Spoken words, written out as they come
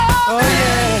Oh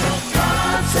yeah.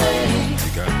 God sake,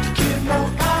 you got to give more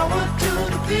power to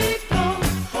the people.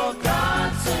 For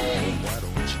God's sake, why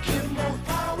don't you give more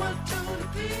power to the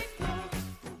people?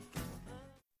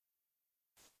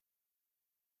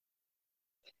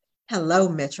 Hello,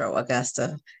 Metro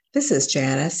Augusta. This is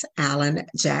Janice Allen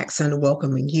Jackson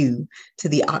welcoming you to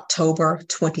the October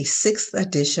 26th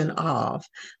edition of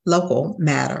Local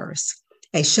Matters,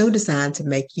 a show designed to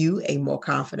make you a more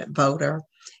confident voter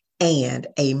and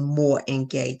a more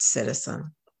engaged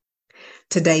citizen.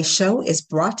 Today's show is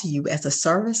brought to you as a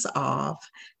service of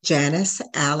Janice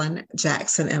Allen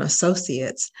Jackson and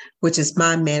Associates, which is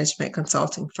my management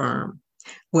consulting firm,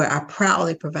 where I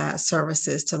proudly provide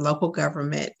services to local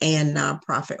government and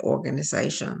nonprofit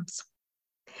organizations.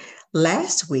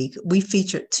 Last week, we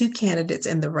featured two candidates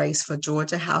in the race for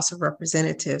Georgia House of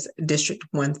Representatives, District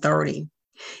 130.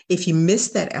 If you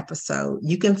missed that episode,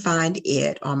 you can find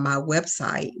it on my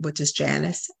website, which is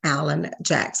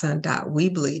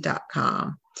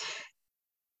janiceallenjackson.weebly.com.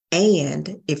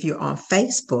 And if you're on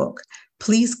Facebook,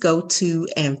 please go to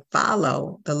and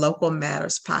follow the Local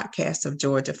Matters Podcast of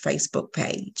Georgia Facebook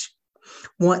page.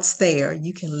 Once there,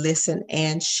 you can listen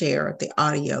and share the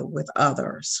audio with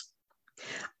others.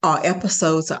 Our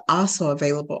episodes are also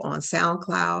available on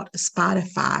SoundCloud,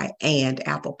 Spotify, and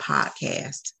Apple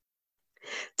Podcasts.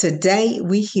 Today,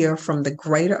 we hear from the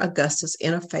Greater Augusta's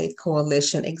Interfaith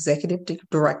Coalition Executive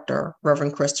Director,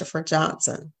 Reverend Christopher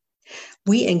Johnson.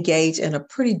 We engage in a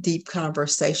pretty deep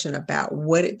conversation about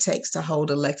what it takes to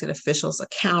hold elected officials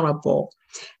accountable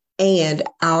and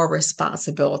our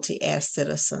responsibility as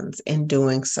citizens in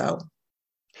doing so.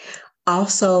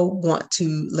 Also want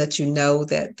to let you know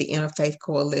that the Interfaith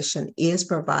Coalition is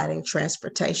providing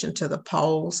transportation to the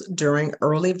polls during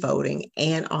early voting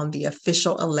and on the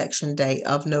official election day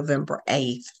of November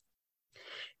 8th.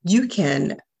 You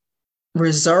can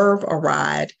reserve a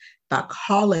ride by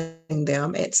calling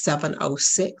them at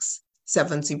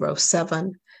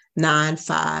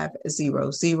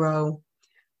 706-707-9500.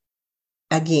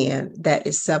 Again, that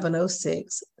is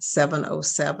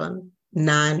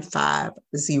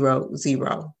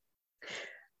 706-707-9500.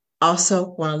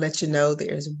 Also, want to let you know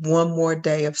there's one more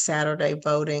day of Saturday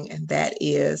voting, and that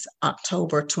is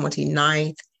October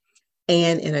 29th.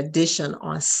 And in addition,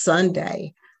 on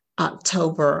Sunday,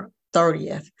 October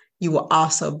 30th, you will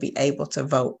also be able to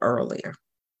vote earlier.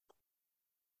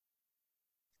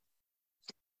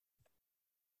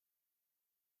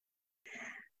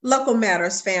 Local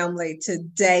Matters family,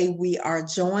 today we are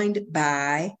joined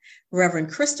by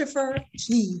Reverend Christopher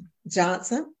G.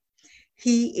 Johnson.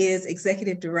 He is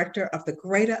Executive Director of the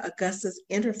Greater Augusta's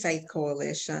Interfaith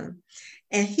Coalition,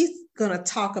 and he's going to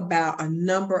talk about a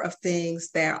number of things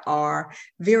that are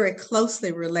very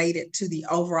closely related to the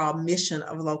overall mission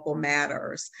of Local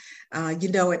Matters. At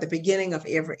the beginning of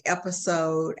every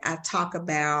episode, I talk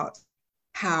about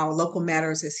how Local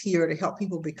Matters is here to help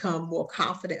people become more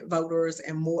confident voters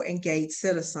and more engaged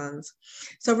citizens.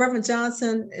 So Reverend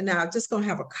Johnson and I are just going to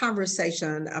have a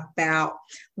conversation about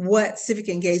what civic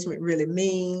engagement really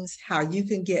means, how you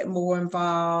can get more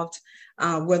involved,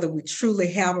 whether we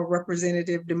truly have a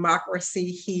representative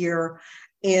democracy here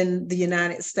in the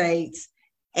United States,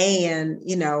 and,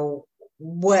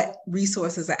 what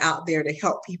resources are out there to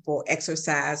help people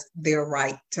exercise their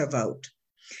right to vote.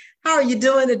 How are you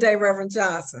doing today, Reverend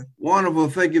Johnson? Wonderful.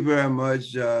 Thank you very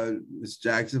much, Ms.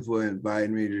 Jackson, for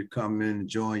inviting me to come in and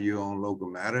join you on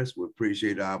Local Matters. We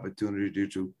appreciate the opportunity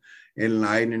to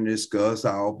enlighten and discuss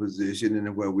our position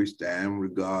and where we stand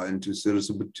regarding to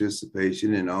citizen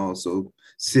participation and also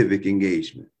civic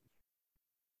engagement.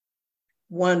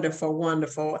 Wonderful,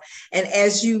 wonderful. And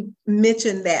as you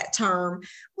mentioned that term,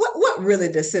 what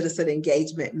really does citizen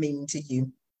engagement mean to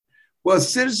you? Well,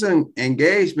 citizen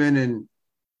engagement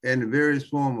in the various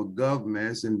forms of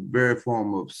governments and various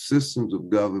forms of systems of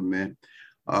government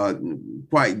are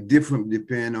quite different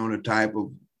depending on the type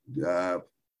of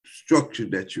structure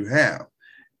that you have.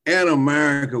 In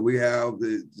America, we have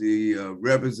the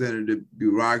representative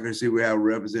bureaucracy, we have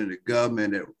representative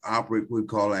government that operate what we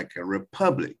call like a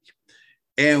republic,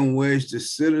 in which the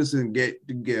citizens get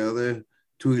together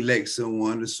to elect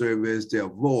someone to serve as their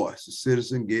voice. The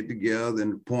citizens get together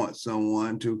and appoint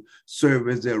someone to serve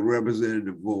as their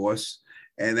representative voice.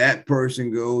 And that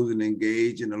person goes and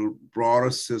engage in a broader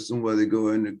system, whether they go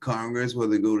into Congress,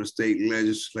 whether they go to state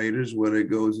legislators, whether it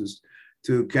goes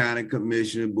to county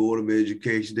commission, board of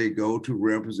education, they go to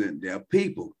represent their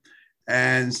people.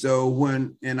 And so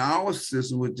when in our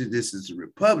system, which this is a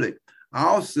republic,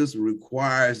 our system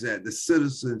requires that the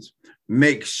citizens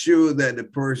make sure that the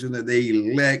person that they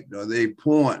elect or they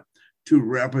appoint to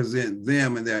represent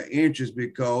them and their interests,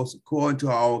 because according to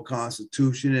our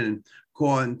Constitution and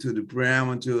according to the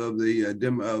parameter of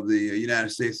the United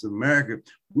States of America,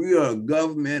 we are a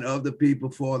government of the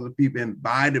people, for the people, and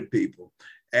by the people.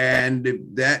 And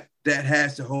that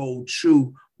has to hold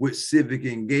true with civic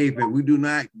engagement. We do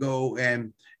not go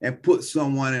and put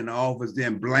someone in office,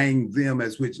 then blame them,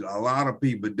 as which a lot of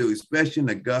people do, especially in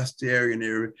the Augusta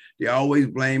area. They're always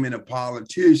blaming the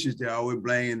politicians. They're always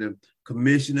blaming the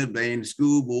commissioner, blaming the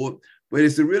school board. But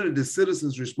it's really the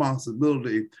citizens'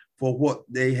 responsibility for what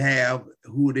they have,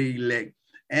 who they elect,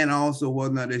 and also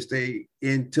whether or not they stay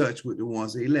in touch with the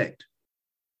ones they elect.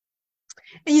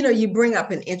 And you bring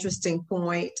up an interesting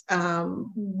point.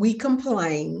 We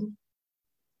complain,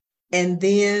 and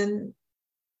then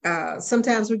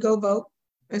sometimes we go vote,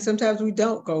 and sometimes we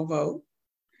don't go vote.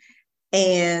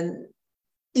 And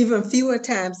even fewer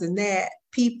times than that,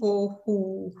 people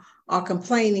who are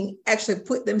complaining actually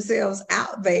put themselves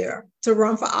out there to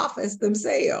run for office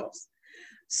themselves.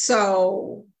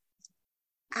 So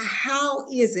how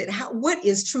is it, what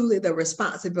is truly the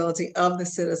responsibility of the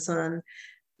citizen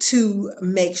to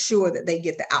make sure that they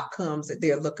get the outcomes that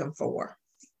they're looking for?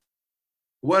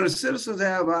 Well, the citizens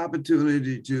have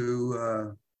opportunity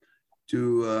to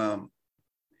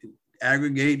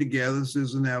aggregate together.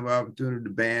 Citizens have opportunity to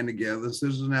band together.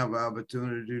 Citizens have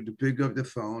opportunity to pick up the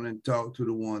phone and talk to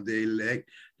the one they elect.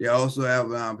 They also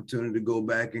have an opportunity to go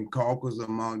back and caucus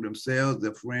among themselves,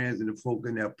 their friends, and the folk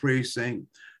in their precinct,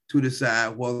 to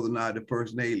decide whether or not the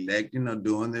person they electing are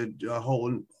doing their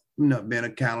holding, being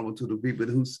accountable to the people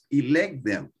who elect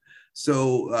them.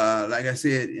 So, like I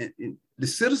said, the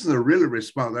citizens are really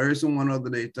responsible. I heard someone the other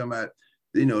day talking about,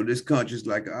 this country is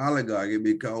like an oligarchy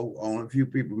because only a few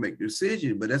people make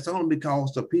decisions, but that's only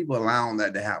because the people allowing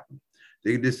that to happen.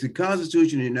 The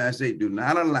Constitution of the United States does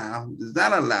not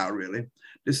allow really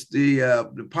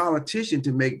the politician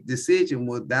to make decisions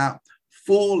without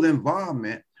full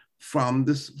involvement from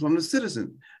the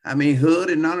citizen. I mean,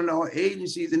 HUD and none of our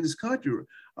agencies in this country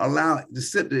allow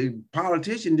the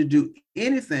politician to do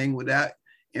anything without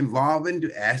involving,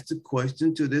 to ask the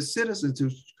question to the citizens,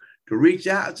 to reach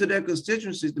out to their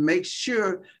constituencies to make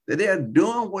sure that they are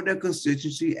doing what their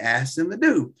constituency asks them to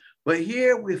do. But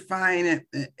here we find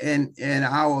in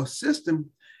our system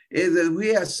is that we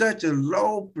have such a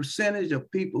low percentage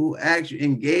of people who actually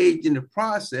engage in the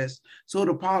process. So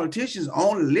the politicians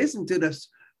only listen to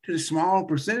the small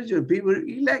percentage of people who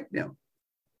elect them.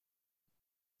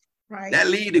 Right. That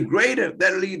lead to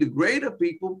greater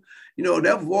people.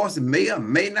 Their voice may or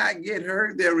may not get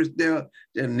heard.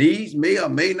 Their needs may or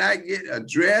may not get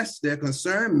addressed. Their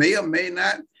concern may or may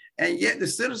not. And yet the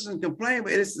citizens complain,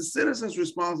 but it's the citizens'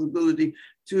 responsibility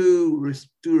to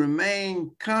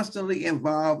remain constantly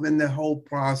involved in the whole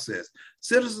process.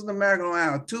 Citizens of America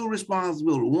have two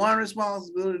responsibilities. One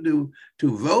responsibility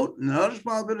to vote, and the other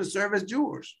responsibility to serve as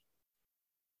jurors.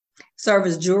 Serve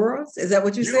as jurors? Is that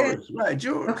what you said? Right,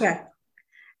 jurors. Okay.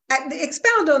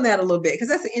 Expound on that a little bit, because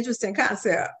that's an interesting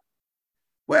concept.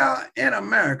 Well, in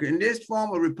America, in this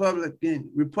form of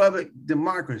republic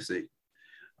democracy,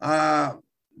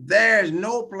 there's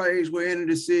no place where any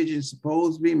decision is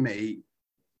supposed to be made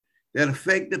that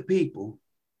affect the people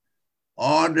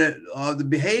or the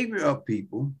behavior of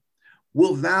people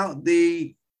without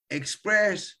the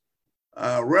express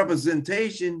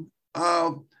representation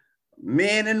of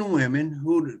men and women,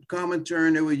 who the common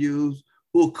term they would use,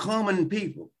 who are common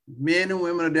people. Men and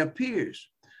women are their peers.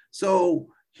 So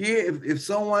here, if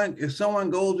someone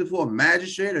goes before a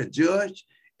magistrate or judge,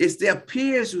 it's their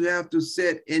peers who have to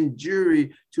sit in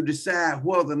jury to decide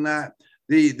whether or not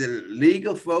the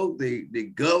legal folk,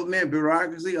 the government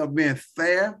bureaucracy are being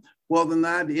fair, whether or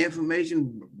not the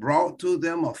information brought to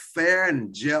them are fair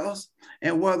and just,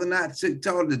 and whether or not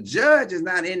the judge is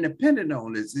not independent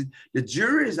on this. The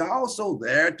jury is also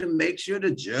there to make sure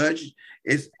the judge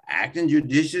is acting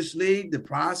judiciously, the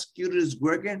prosecutor is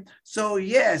working. So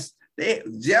yes, they,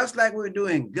 just like we're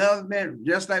doing government,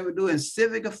 just like we're doing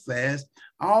civic affairs,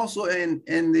 also in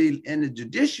the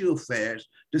judicial affairs,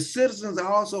 the citizens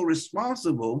are also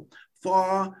responsible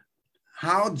for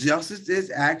how justice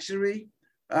is actually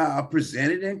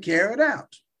presented and carried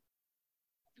out.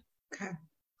 Okay.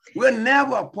 We'll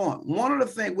never appoint, one of the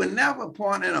things, we'll never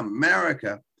appoint in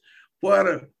America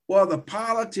where the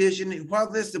politician,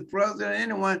 whether it's the president or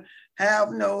anyone, have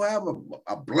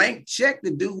a blank check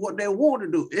to do what they want to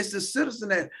do. It's the citizen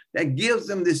that gives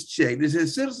them this check. It's the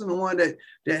citizen, the one that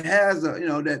has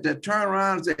that turn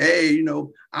around and say, hey,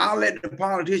 I'll let the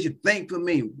politician think for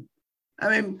me. I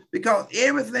mean, because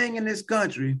everything in this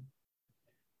country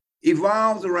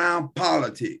evolves around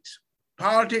politics.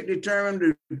 Politics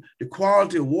determine the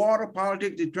quality of water.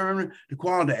 Politics determine the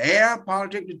quality of air.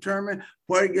 Politics determine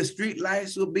where your street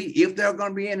lights will be, if there are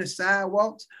going to be any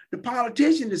sidewalks. The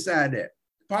politicians decide that.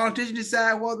 Politicians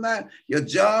decide whether or not your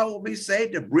job will be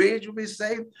safe, the bridge will be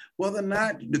safe, whether or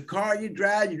not the car you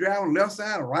drive on the left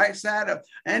side or right side,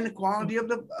 and the quality of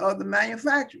the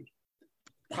manufacturers.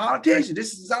 Politicians,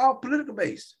 this is all political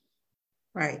based.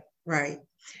 Right, right.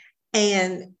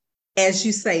 And as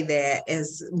you say that,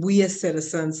 as we as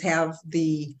citizens have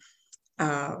the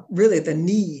really the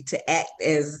need to act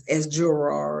as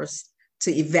jurors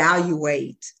to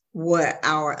evaluate what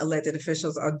our elected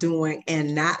officials are doing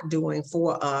and not doing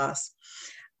for us.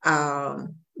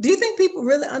 Do you think people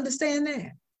really understand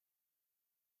that?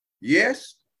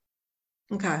 Yes.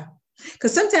 Okay.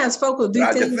 Because sometimes folks will do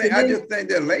things. I just think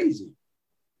they're lazy.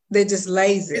 They're just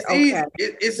lazy.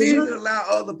 It's easy to allow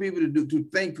other people to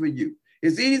think for you.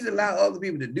 It's easy to allow other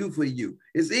people to do for you.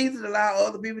 It's easy to allow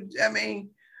other people. I mean,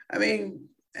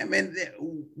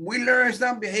 we learn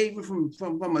some behavior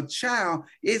from a child.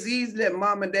 It's easy that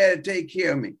mom and dad take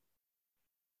care of me.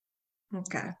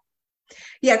 Okay.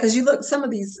 Yeah, because you look, some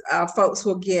of these folks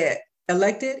will get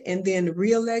elected and then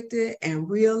reelected and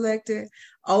reelected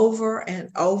over and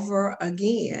over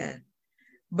again.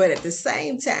 But at the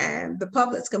same time, the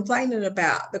public's complaining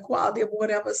about the quality of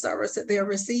whatever service that they're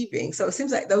receiving. So it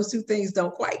seems like those two things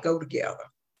don't quite go together.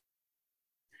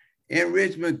 In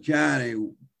Richmond County,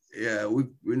 yeah, we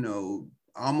know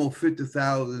almost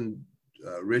 50,000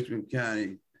 Richmond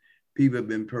County people have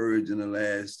been purged in the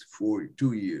last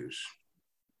 42 years.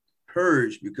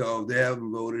 Purged because they haven't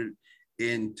voted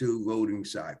in 2 voting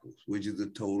cycles, which is a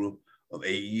total of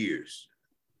 8 years.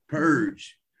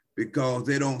 Purged because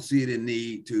they don't see the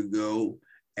need to go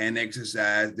and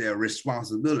exercise their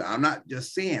responsibility. I'm not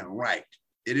just saying right.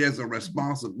 It is a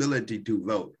responsibility to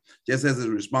vote, just as a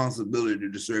responsibility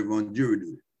to serve on jury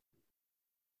duty.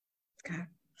 Okay.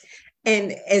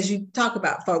 And as you talk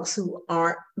about folks who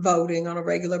aren't voting on a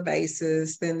regular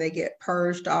basis, then they get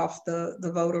purged off the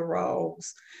voter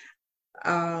rolls.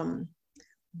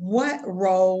 What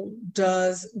role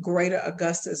does Greater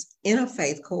Augusta's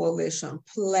Interfaith Coalition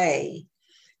play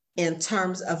in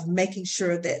terms of making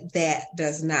sure that that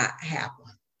does not happen?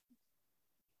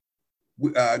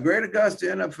 Greater Augusta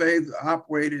Interfaith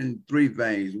operate in 3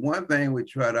 veins. One thing we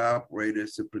try to operate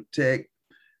is to protect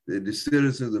the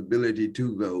citizens' ability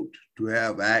to vote, to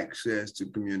have access to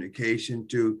communication,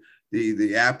 to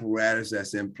the apparatus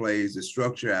that's in place, the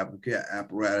structure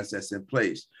apparatus that's in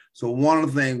place. So one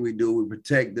of the things we do, we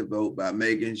protect the vote by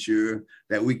making sure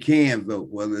that we can vote,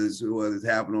 whether it's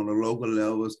happening on a local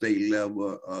level, state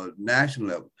level, or national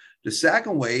level. The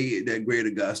second way that Greater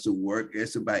Augusta work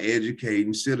is about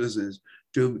educating citizens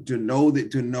to know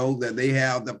that they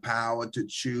have the power to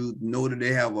choose, know that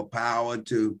they have a power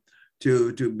to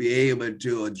be able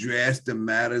to address the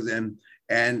matters, and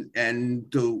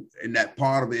that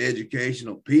part of the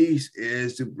educational piece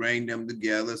is to bring them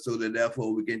together so that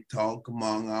therefore we can talk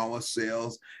among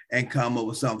ourselves and come up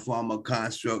with some form of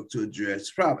construct to address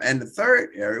the problem. And the third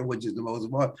area, which is the most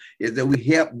important, is that we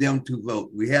help them to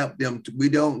vote. We help them to, we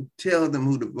don't tell them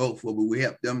who to vote for, but we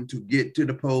help them to get to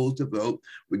the polls to vote.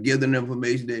 We give them the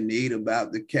information they need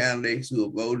about the candidates who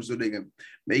are voting so they can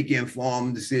make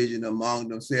informed decisions among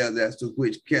themselves as to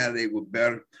which candidate will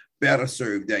better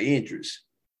serve their interests.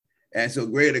 And so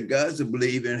Greater Augusta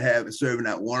believe in serving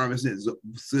out 100%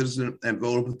 citizen and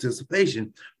voter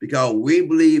participation because we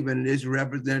believe in this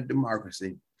representative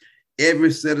democracy.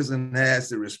 Every citizen has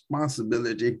the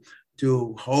responsibility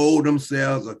to hold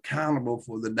themselves accountable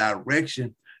for the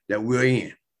direction that we're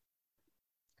in.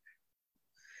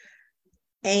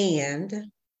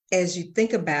 And as you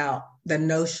think about the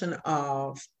notion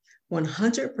of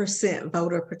 100%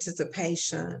 voter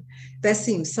participation, that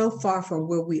seems so far from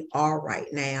where we are right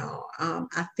now.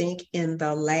 I think in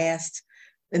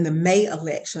the May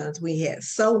elections, we had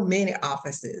so many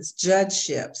offices,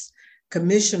 judgeships,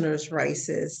 commissioners'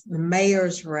 races, the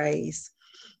mayor's race,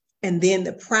 and then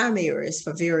the primaries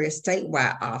for various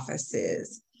statewide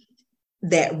offices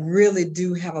that really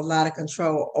do have a lot of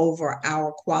control over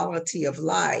our quality of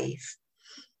life.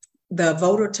 The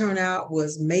voter turnout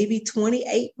was maybe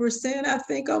 28%, I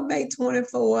think, on May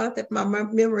 24th, if my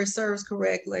memory serves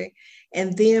correctly.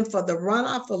 And then for the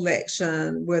runoff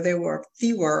election, where there were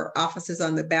fewer offices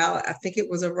on the ballot, I think it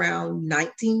was around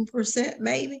 19%,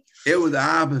 maybe. It was the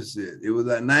opposite. It was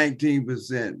like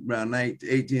 19%, around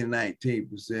 18 and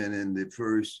 19% in the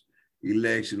first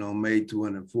election on May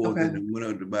 24th, okay. And it went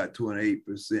up to about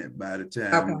 28% by the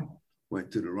time we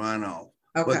went to the runoff.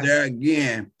 Okay. But there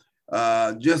again,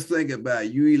 just think about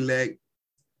it. You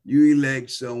elect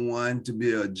someone to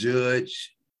be a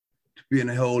judge, being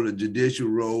to hold a judicial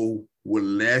role with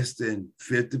less than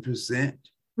 50%.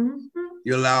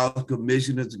 You allow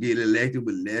commissioners to get elected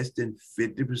with less than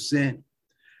 50%.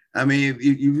 I mean,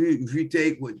 if you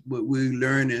take what we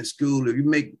learned in school, if you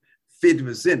make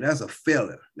 50%, that's a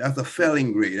failure. That's a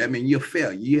failing grade. I mean, you're a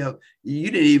failure.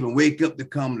 You didn't even wake up to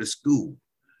come to school.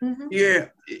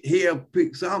 Here,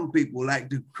 some people like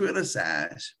to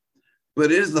criticize,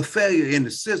 but it is a failure in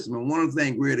the system. And one of the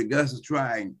things Great Augusta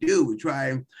try and do, we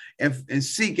try and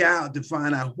seek out to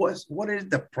find out what is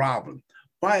the problem.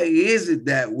 Why is it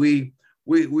that we're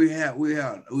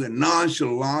nonchalant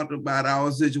about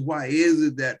our situation? Why is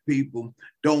it that people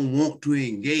don't want to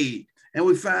engage? And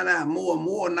we find out more and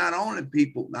more, not only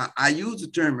people, I used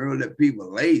the term earlier that people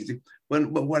are lazy,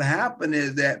 but what happened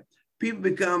is that people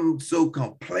become so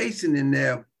complacent in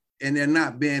they're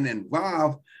not being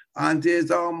involved until it's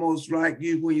almost like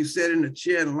when you sit in a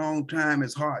chair a long time,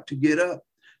 it's hard to get up.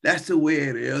 That's the way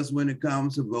it is when it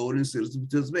comes to voting citizen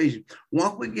participation.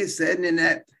 Once we get sitting in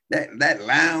that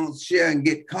lounge chair and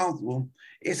get comfortable,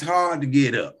 it's hard to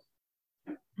get up.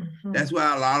 That's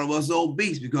why a lot of us are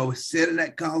obese, because we sit in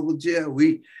that comfortable chair.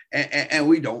 We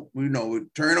don't, we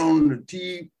turn on the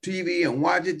TV and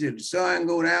watch it till the sun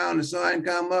go down, the sun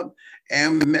come up,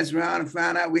 and we mess around and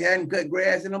find out we hadn't cut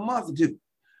grass in a month or two.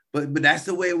 But that's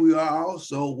the way we are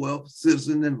also with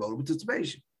citizen and voter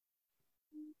participation.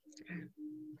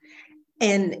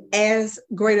 And as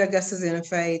Greater Augusta's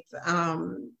Interfaith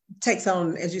takes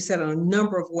on, as you said, a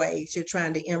number of ways, you're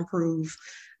trying to improve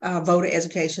voter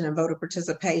education and voter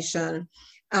participation.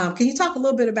 Can you talk a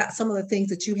little bit about some of the things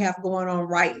that you have going on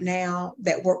right now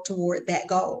that work toward that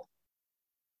goal?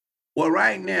 Well,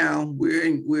 right now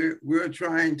we're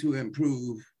trying to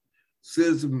improve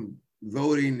citizen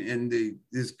voting in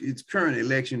this current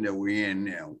election that we're in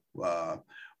now.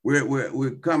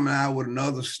 We're coming out with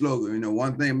another slogan.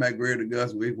 One thing about Greater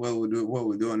Augusta, what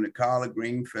we're doing the Collard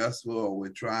Green Festival, or we're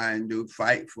trying to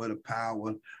fight for the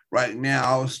power. Right now,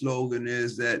 our slogan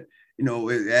is that,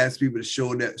 it asks people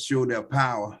to show their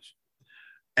power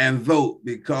and vote,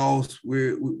 because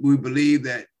we believe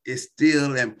that it's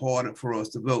still important for us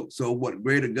to vote. So what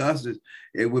Greater Augusta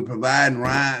is, we're providing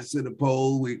rides to the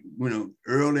polls.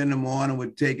 Early in the morning, we're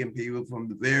taking people from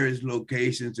the various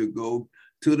locations to go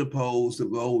to the polls to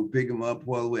vote. We pick them up,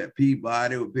 whether we're at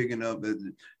Peabody, we're picking up at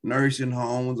the nursing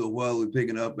homes, or whether we're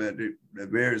picking up at the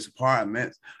various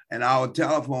apartments. And our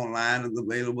telephone line is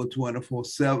available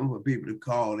 24/7 for people to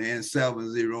call in,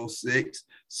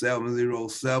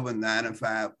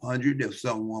 706-707-9500. If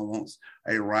someone wants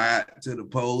a ride to the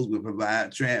polls, we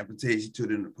provide transportation to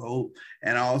them to poll.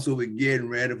 And also we're getting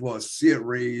ready for a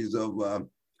series of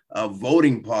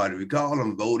voting parties. We call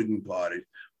them voting parties.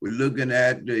 We're looking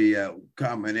at the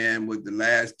coming in with the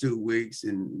last 2 weeks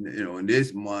in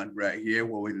this month right here,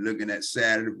 where we're looking at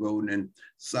Saturday voting and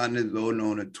Sunday voting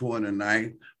on the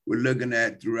 29th. We're looking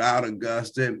at throughout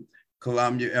Augusta,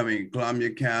 Columbia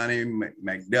County,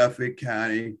 McDuffie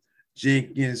County,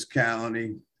 Jenkins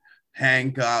County,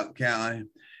 Hancock County.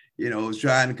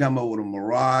 Trying to come up with a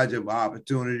mirage of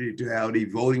opportunity to have the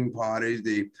voting parties,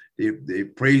 the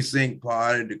precinct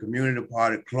party, the community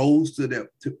party close to the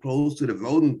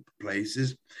voting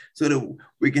places, so that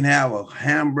we can have a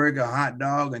hamburger, hot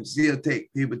dog, and still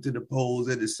take people to the polls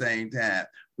at the same time.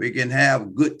 We can have a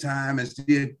good time and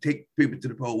still take people to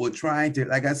the poll. We're trying to,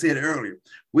 like I said earlier,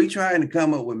 we're trying to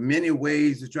come up with many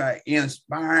ways to try to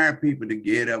inspire people to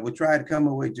get up. We're trying to come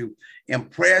up with to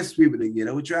impress people to get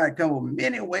up. We're trying to come up with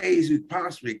many ways we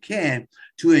possibly can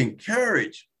to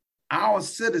encourage our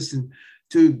citizens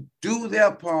to do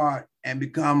their part and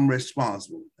become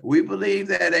responsible. We believe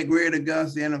that at Greater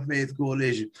Augusta Interfaith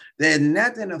Coalition, there's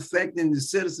nothing affecting the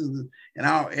citizens in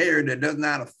our area that does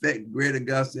not affect Greater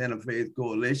Augusta Interfaith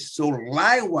Coalition. So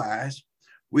likewise,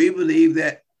 we believe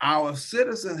that our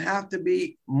citizens have to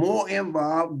be more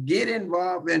involved, get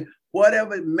involved in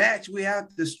whatever match we have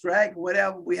to strike,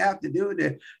 whatever we have to do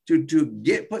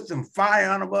to put some fire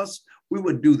under us, we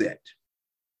would do that.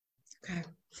 Okay.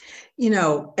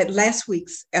 At last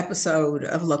week's episode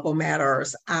of Local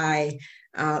Matters, I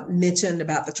mentioned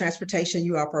about the transportation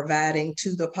you are providing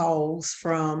to the polls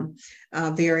from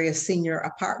various senior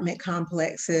apartment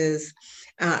complexes.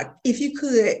 If you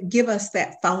could give us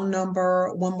that phone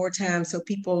number one more time so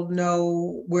people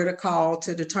know where to call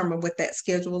to determine what that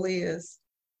schedule is.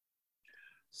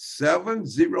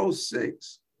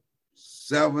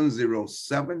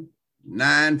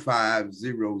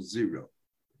 706-707-9500.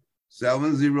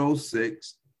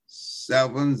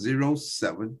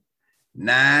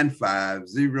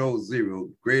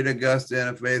 706-707-9500. Greater Augusta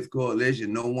Interfaith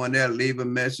Coalition. No one there, leave a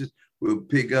message. We'll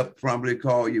pick up, promptly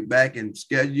call you back and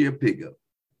schedule your pickup.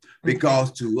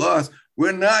 because to us,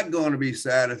 we're not going to be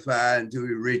satisfied until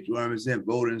we reach 100%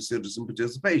 voting citizen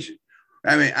participation.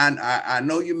 I mean, I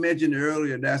know you mentioned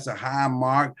earlier that's a high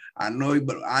mark. I know,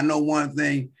 but I know one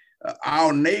thing.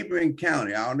 Our neighboring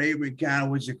county,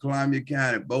 which is Columbia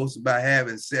County, boasts about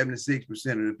having 76%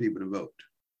 of the people to vote.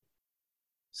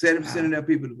 70% of their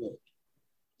people to vote.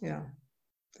 Yeah.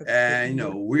 And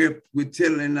we're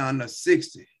tittling under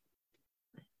 60.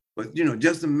 But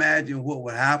just imagine what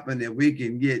would happen if we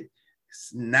can get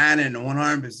 90 and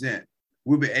 100%.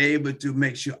 We'll be able to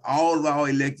make sure all of our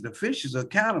elected officials are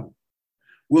accountable.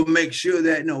 We'll make sure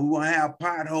that we won't have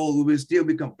potholes. We'll still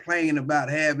be complaining about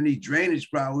having these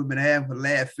drainage problems we've been having for the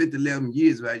last 50, 11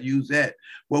 years, if I use that,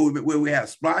 where we have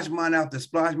splash money after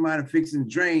splash money fixing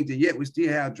drains, and yet we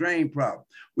still have drain problems.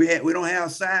 We don't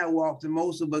have sidewalks in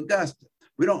most of Augusta.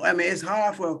 It's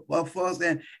hard for us,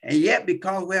 and yet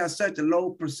because we have such a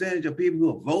low percentage of people who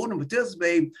are voting and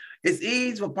participating, it's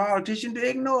easy for politicians to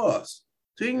ignore us.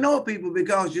 To ignore people,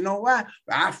 because you know why?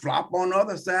 I flop on the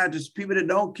other side, just people that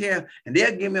don't care, and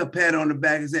they'll give me a pat on the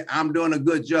back and say, I'm doing a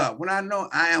good job, when I know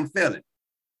I am failing.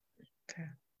 Okay,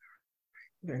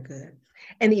 very good.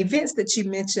 And the events that you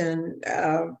mentioned,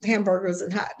 hamburgers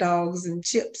and hot dogs and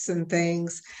chips and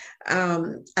things,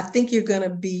 I think you're going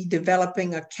to be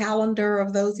developing a calendar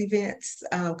of those events,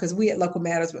 because we at Local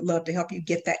Matters would love to help you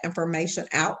get that information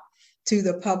out to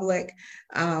the public.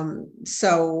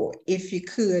 So if you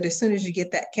could, as soon as you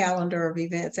get that calendar of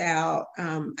events out,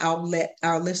 I'll let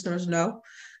our listeners know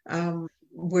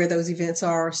where those events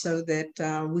are, so that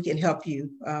we can help you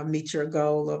meet your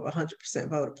goal of 100%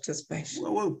 voter participation.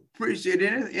 Well, we appreciate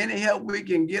any help we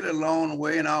can get along the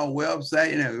way. In our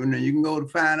website, you can go to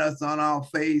find us on our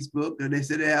Facebook. They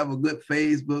say they have a good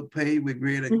Facebook page with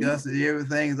Greater Augusta.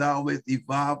 Everything is always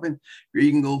evolving.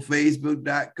 You can go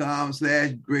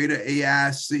facebook.com/Greater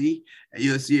AIC, and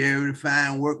you'll see every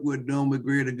fine work we're doing with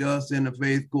Greater Augusta and the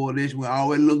Faith Coalition. We're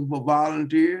always looking for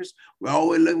volunteers. We're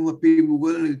always looking for people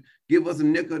willing to give us a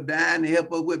nickel dime to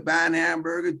help us with buying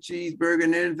hamburger, cheeseburger,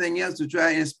 and anything else to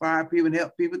try to inspire people and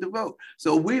help people to vote.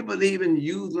 So we believe in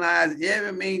utilizing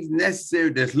every means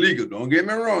necessary that's legal. Don't get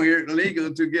me wrong, it's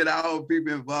legal to get our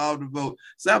people involved to vote.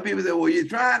 Some people say, well, you're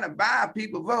trying to buy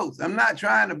people votes. I'm not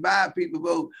trying to buy people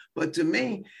vote, but to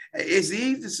me, it's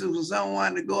easy for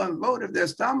someone to go and vote if their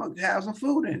stomach has some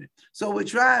food in it. So we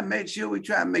try and make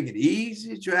it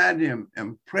easy, try to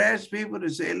impress people to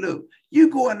say, look, you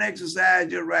go and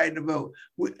exercise your right to vote.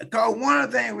 Because one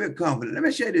of the things we're confident, let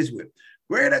me share this with you.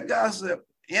 Greater Augusta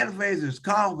Interfaith is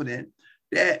confident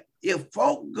that if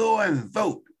folk go and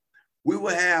vote, we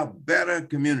will have better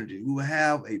community. We will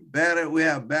have better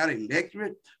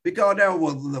electorate, because there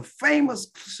was the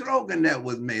famous slogan that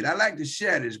was made. I like to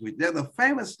share this with you. There's a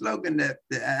famous slogan that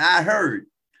I heard.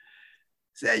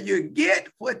 Said, you get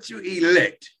what you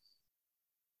elect.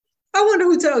 I wonder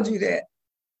who told you that.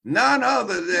 None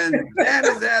other than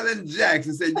Janice Allen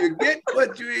Jackson said, you get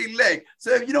what you elect.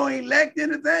 So if you don't elect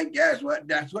anything, guess what?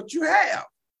 That's what you have.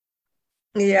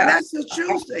 Yeah. And that's a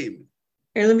true statement.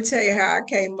 And let me tell you how I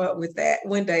came up with that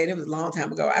one day, and it was a long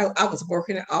time ago. I was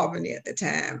working in Albany at the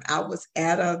time. I was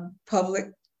at a public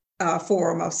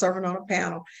forum. I was serving on a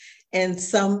panel, and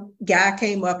some guy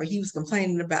came up and he was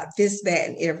complaining about this, that,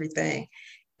 and everything.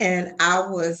 And I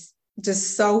was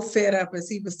just so fed up as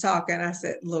he was talking. I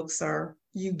said, look, sir,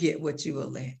 you get what you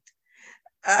elect.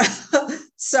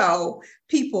 So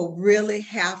people really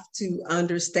have to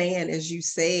understand, as you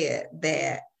said,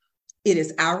 that it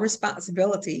is our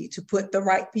responsibility to put the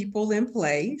right people in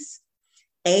place.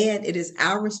 And it is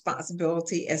our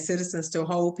responsibility as citizens to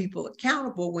hold people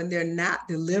accountable when they're not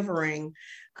delivering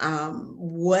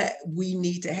what we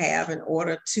need to have in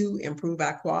order to improve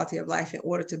our quality of life, in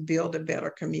order to build a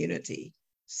better community.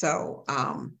 So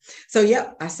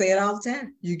yeah, I say it all the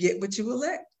time. You get what you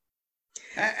elect.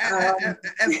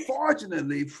 And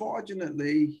fortunately,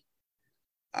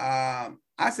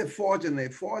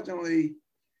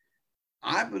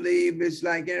 I believe it's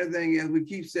like anything else. We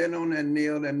keep sitting on that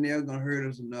nail gonna hurt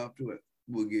us enough to it.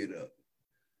 We'll get up.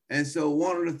 And so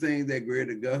one of the things that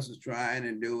Greater Augusta is trying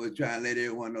to do is try and let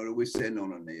everyone know that we're sitting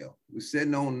on a nail. We're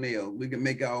sitting on a nail. We can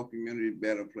make our community a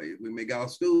better place. We make our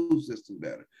school system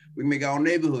better. We make our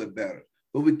neighborhood better.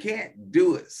 But we can't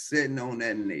do it sitting on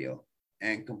that nail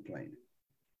and complaining.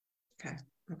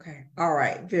 Okay. All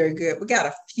right. Very good. We got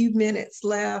a few minutes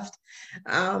left.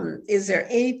 Is there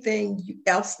anything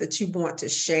else that you want to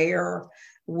share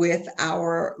with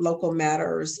our Local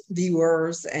Matters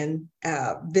viewers. And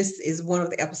this is one of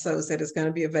the episodes that is going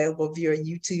to be available via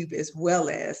YouTube as well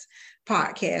as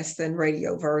podcasts and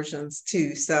radio versions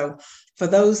too. So for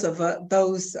those of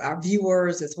our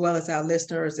viewers as well as our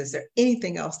listeners, is there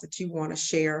anything else that you want to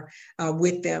share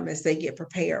with them as they get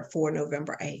prepared for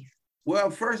November 8th?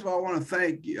 Well, first of all, I want to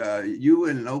thank you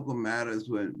and Local Matters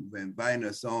for inviting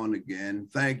us on again.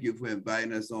 Thank you for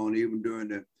inviting us on even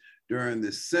during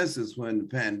the census when the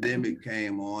pandemic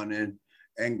came on,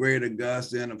 and Greater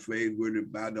Augusta Interfaith were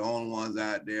about the only ones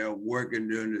out there working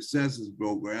during the census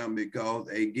program because,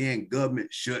 again,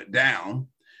 government shut down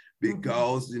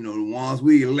because, the ones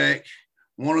we elect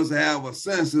want us to have a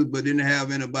census but didn't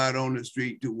have anybody on the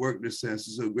street to work the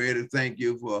census. So greater thank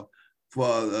you for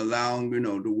allowing,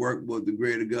 to work with the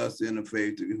Greater Augusta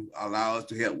Interfaith to allow us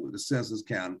to help with the census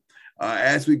counting.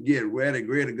 As we get ready,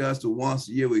 Greater Augusta, once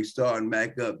a year, we starting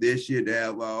back up this year to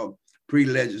have our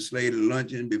pre-legislative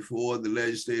luncheon before the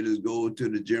legislators go to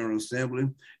the General Assembly.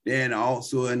 Then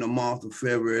also in the month of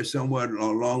February, somewhere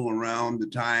along around the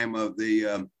time of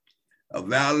the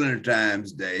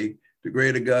Valentine's Day, the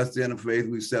Greater Augusta Interfaith,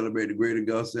 we celebrate the Greater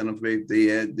Augusta Interfaith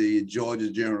Day at the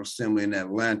Georgia General Assembly in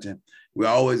Atlanta. We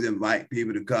always invite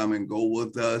people to come and go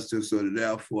with us so that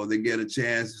therefore they get a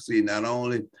chance to see not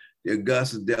only the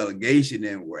Augusta delegation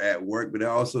at work, but they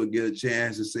also get a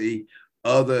chance to see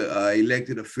other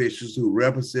elected officials who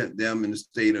represent them in the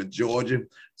state of Georgia,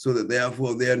 so that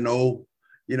therefore they'll know,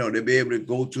 they'll be able to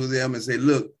go to them and say,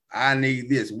 look, I need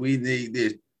this, we need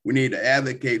this. We need to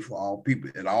advocate for all people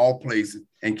at all places,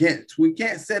 and we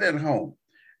can't sit at home.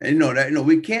 And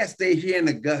we can't stay here in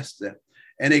Augusta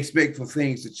and expect for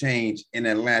things to change in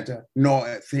Atlanta, nor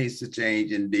things to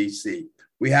change in DC.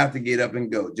 We have to get up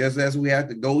and go. Just as we have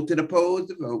to go to the polls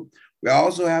to vote, we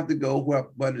also have to go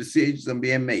where decisions are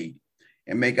being made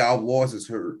and make our voices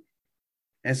heard.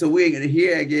 And so we're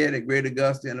here again at Greater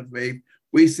Augusta Interfaith.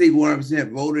 We seek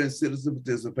 100% voter and citizen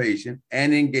participation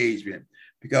and engagement,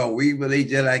 because we believe,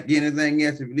 just like anything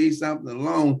else, if you leave something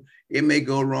alone, it may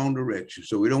go the wrong direction.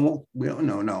 So we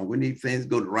need things to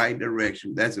go the right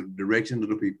direction. That's the direction of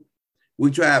the people.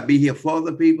 We try to be here for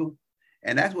the people,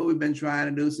 and that's what we've been trying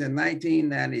to do since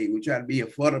 1998. We try to be here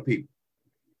for the people.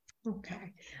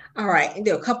 Okay. All right. And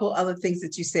there are a couple other things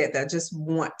that you said that I just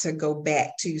want to go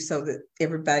back to so that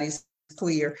everybody's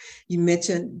clear. You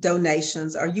mentioned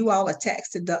donations. Are you all a tax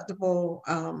deductible?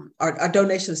 Are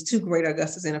donations to Greater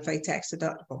Augusta Interfaith tax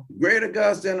deductible? Greater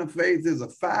Augusta Interfaith is a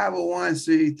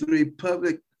 501c3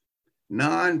 public,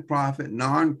 nonprofit,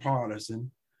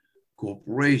 nonpartisan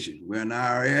corporation. We're an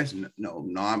IRS,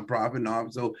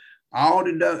 nonprofit, so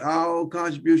all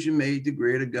contribution made to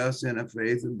Greater Augusta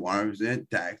Interfaith is 100%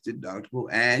 tax deductible,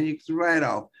 and you can write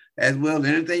off as well.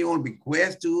 Anything you want to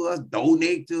bequest to us,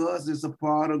 donate to us, it's a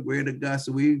part of Greater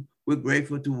Augusta. We're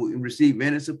grateful to receive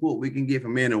any support we can get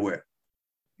from anywhere.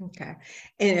 Okay.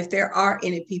 And if there are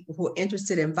any people who are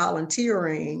interested in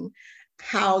volunteering,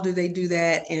 how do they do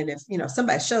that? And if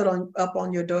somebody showed up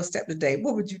on your doorstep today,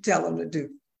 what would you tell them to do?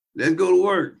 Let's go to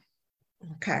work.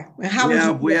 Okay. And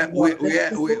how we have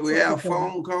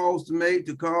phone calls to make,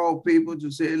 to call people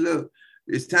to say, look,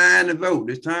 it's time to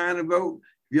vote. It's time to vote.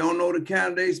 If you don't know the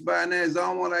candidates by now, it's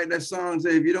almost like that song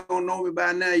says, if you don't know me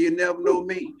by now, you never know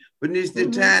me. But it's the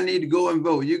time you need to go and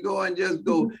vote. You go and just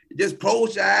go, just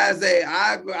close your eyes, say,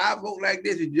 I vote like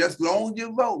this. Just as long as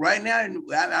you vote. Right now,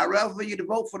 I'd rather for you to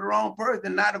vote for the wrong person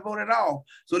than not to vote at all.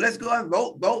 So let's go and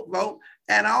vote.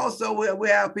 And also we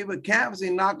have people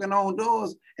canvassing, knocking on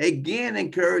doors, again,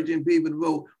 encouraging people to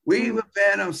vote. We even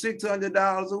pay them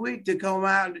 $600 a week to come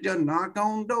out and just knock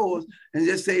on doors and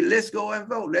just say, let's go and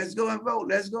vote, let's go and vote,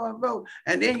 let's go and vote.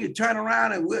 And then you turn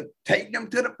around and we'll take them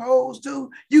to the polls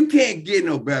too. You can't get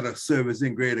no better service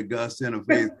than Greater Augusta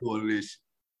Interfaith Coalition.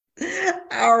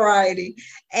 All righty.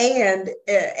 And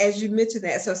as you mentioned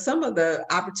that, so some of the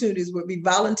opportunities would be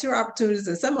volunteer opportunities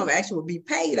and some of them actually would be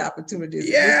paid opportunities.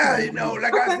 Yeah,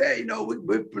 like I said, we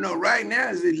right now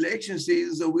is election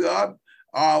season, so we are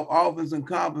offering some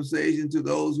compensation to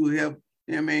those who help.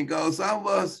 Because some of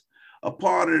us are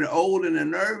part of the old and the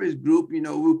nervous group.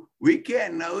 We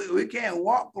can't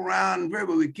walk around, but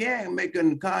we can make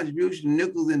a contribution,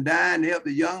 nickels and dimes, to help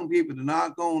the young people to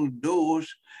knock on the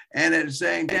doors. And at the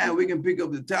same time, we can pick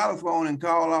up the telephone and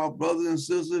call our brothers and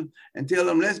sisters and tell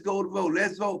them, let's go to vote,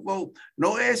 let's vote.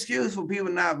 No excuse for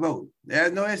people not voting.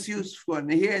 There's no excuse for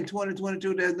it. Here in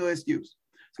 2022, there's no excuse.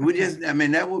 So we just,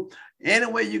 any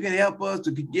way you can help us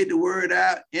to get the word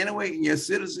out, any way your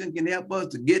citizen can help us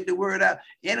to get the word out,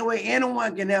 any way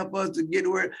anyone can help us to get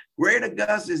the word. Greater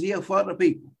Augusta is here for the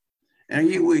people. And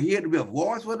we're here to be a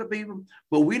voice for the people,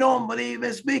 but we don't believe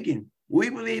in speaking. We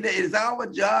believe that it's our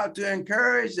job to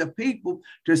encourage the people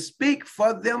to speak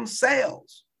for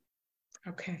themselves.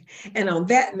 Okay. And on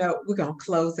that note, we're going to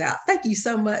close out. Thank you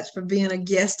so much for being a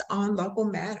guest on Local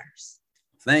Matters.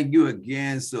 Thank you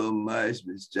again so much,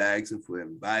 Ms. Jackson, for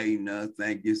inviting us.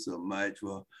 Thank you so much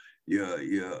for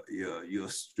your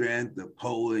strength, the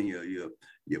polling,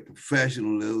 your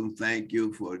professionalism. Thank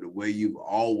you for the way you've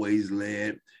always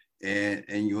led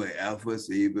and your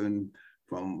efforts, even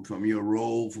from your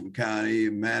role from county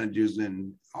managers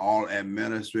and all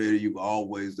administrators. You've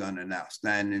always done an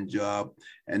outstanding job.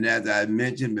 And as I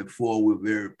mentioned before, we're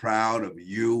very proud of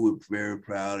you. We're very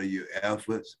proud of your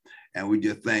efforts. And we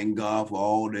just thank God for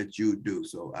all that you do.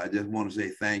 So I just want to say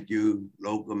thank you,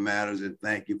 Local Matters, and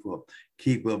thank you for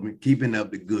keeping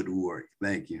up the good work.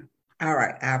 Thank you. All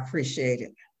right. I appreciate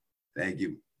it. Thank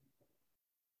you.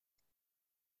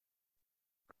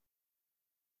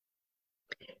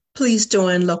 Please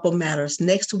join Local Matters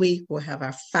next week. We'll have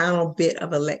our final bit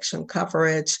of election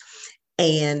coverage,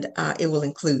 and it will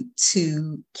include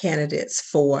 2 candidates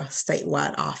for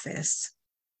statewide office.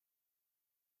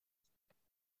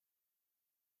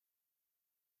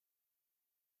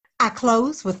 I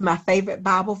close with my favorite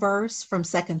Bible verse from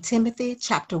 2 Timothy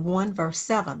chapter 1, verse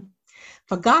 7.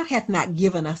 For God hath not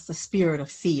given us the spirit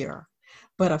of fear,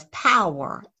 but of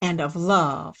power and of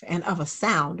love and of a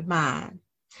sound mind.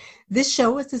 This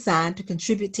show is designed to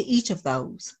contribute to each of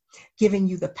those, giving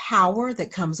you the power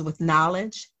that comes with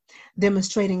knowledge,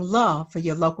 demonstrating love for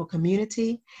your local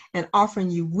community, and offering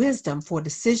you wisdom for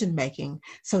decision-making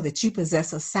so that you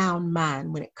possess a sound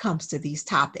mind when it comes to these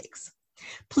topics.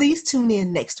 Please tune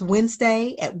in next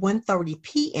Wednesday at 1:30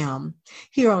 p.m.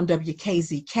 here on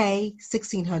WKZK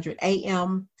 1600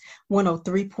 AM,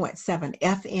 103.7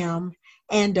 FM,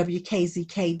 and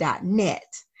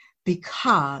WKZK.net,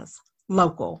 because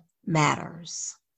local matters.